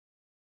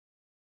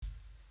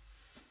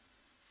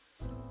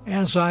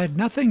As I'd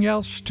Nothing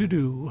Else to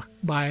Do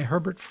by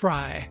Herbert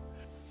Fry.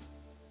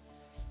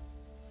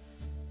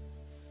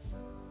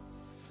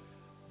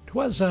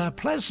 'Twas a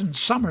pleasant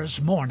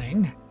summer's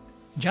morning,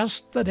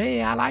 just the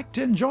day I like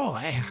to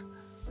enjoy,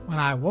 when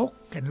I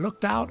woke and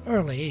looked out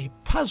early,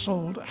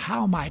 puzzled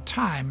how my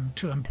time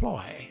to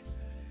employ.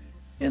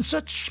 In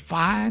such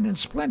fine and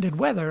splendid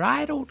weather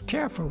I don't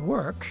care for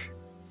work,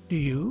 do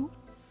you?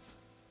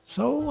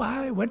 So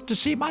I went to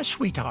see my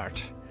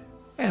sweetheart,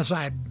 as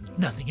I'd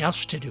nothing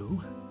else to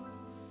do.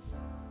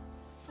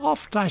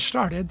 Oft I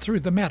started through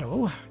the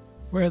meadow,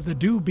 where the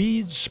dew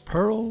beads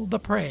pearled the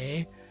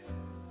prey,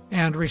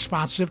 and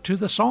responsive to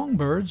the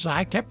songbirds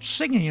I kept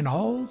singing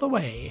all the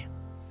way.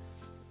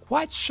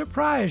 Quite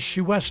surprised she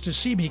was to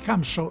see me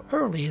come so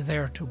early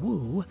there to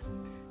woo,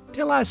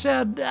 till I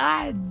said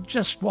I'd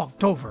just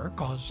walked over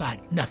 'cause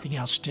I'd nothing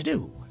else to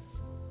do.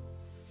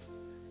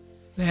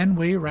 Then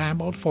we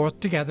rambled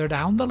forth together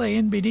down the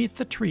lane beneath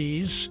the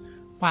trees,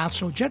 while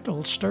so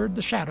gentle stirred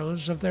the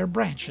shadows of their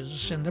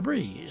branches in the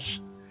breeze.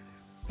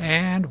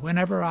 And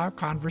whenever our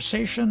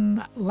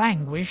conversation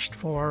languished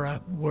for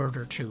a word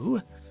or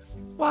two,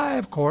 why,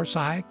 of course,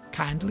 I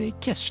kindly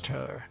kissed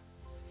her,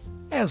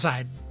 as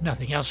I'd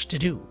nothing else to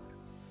do.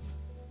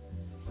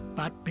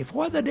 But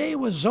before the day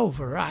was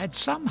over, I'd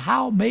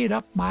somehow made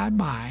up my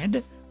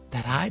mind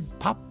that I'd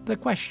pop the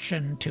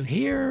question to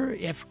hear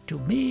if to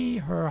me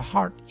her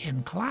heart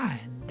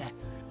inclined.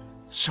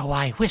 So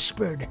I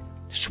whispered,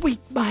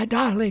 "Sweet my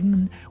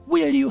darling,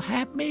 will you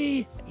have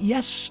me,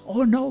 yes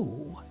or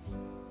no?"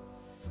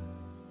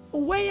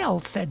 "Well,"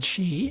 said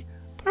she,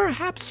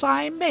 "perhaps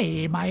I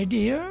may, my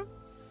dear,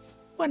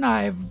 when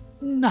I've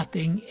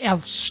nothing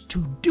else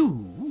to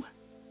do."